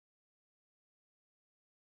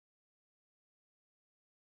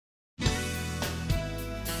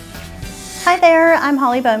Hi there, I'm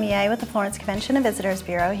Holly Beaumier with the Florence Convention and Visitors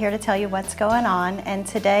Bureau, here to tell you what's going on. And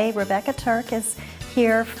today Rebecca Turk is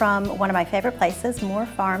here from one of my favorite places, Moore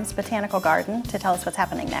Farms Botanical Garden, to tell us what's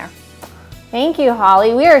happening there. Thank you,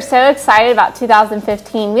 Holly. We are so excited about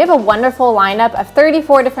 2015. We have a wonderful lineup of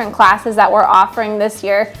 34 different classes that we're offering this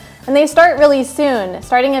year, and they start really soon.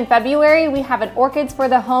 Starting in February, we have an Orchids for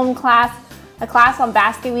the Home class, a class on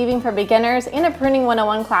basket weaving for beginners, and a Pruning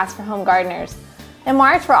 101 class for home gardeners. In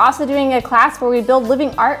March, we're also doing a class where we build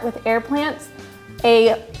living art with air plants,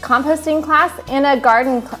 a composting class, and a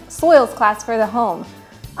garden soils class for the home.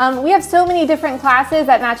 We have so many different classes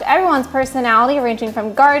that match everyone's personality, ranging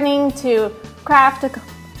from gardening to craft to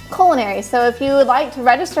culinary. So if you would like to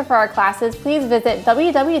register for our classes, please visit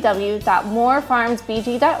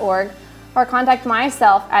www.moorefarmsbg.org or contact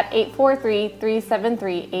myself at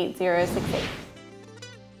 843-373-8068.